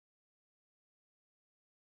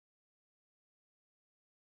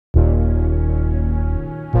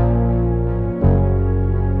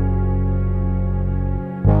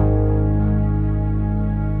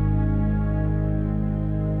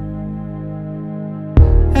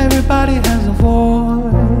Everybody has a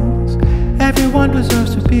voice. Everyone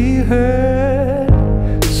deserves to be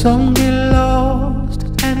heard. Some get lost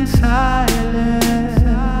and silent.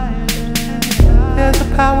 There's a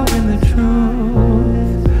power in the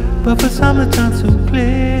truth, but for some it's not so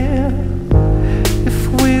clear. If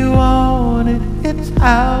we want it, it's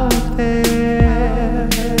out there.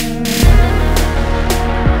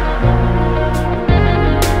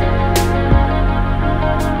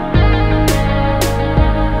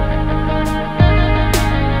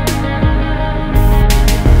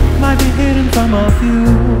 Might be hidden from our view,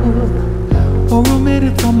 or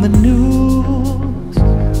omitted from the news.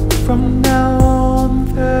 From now on,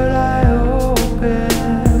 third eye open.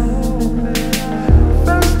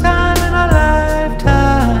 First time in our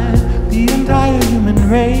lifetime, the entire human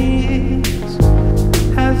race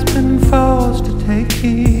has been forced to take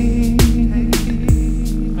heed.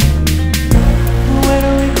 Where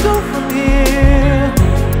do we go from here?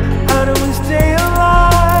 How do we stay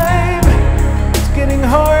alive? It's getting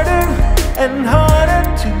harder and harder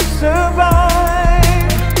to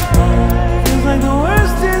survive. Feels like the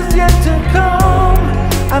worst is yet to come,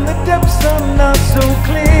 and the depths are not so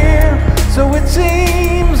clear. So it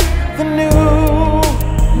seems the new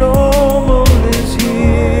normal is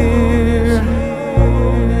here.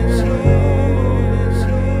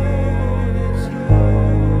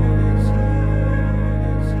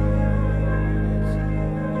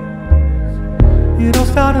 It all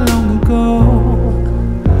started long ago,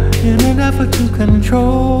 in an effort to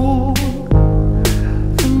control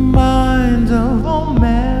the minds of all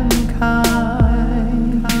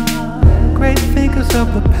mankind. Great thinkers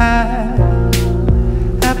of the past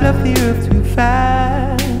have left the earth too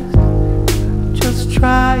fast, just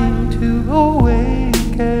trying to awaken.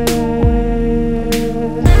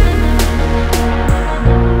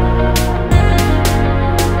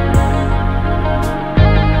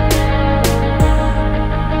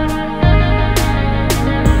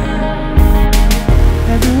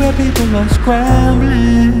 Everywhere people are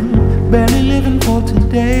scrambling, barely living for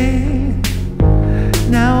today.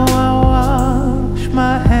 Now I wash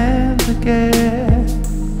my hands again.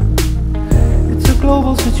 It's a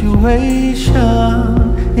global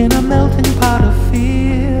situation in a melting pot of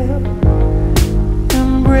fear.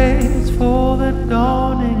 Embrace, for the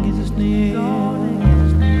dawning is near.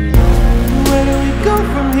 Where do we go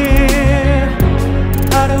from here?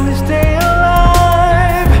 How do we stay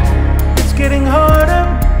alive? It's getting harder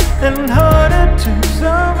and harder to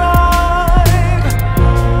survive.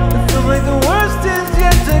 It feels like the worst is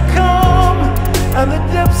yet to come, and the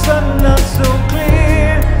depths are not so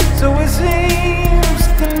clear. So it seems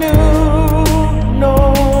the new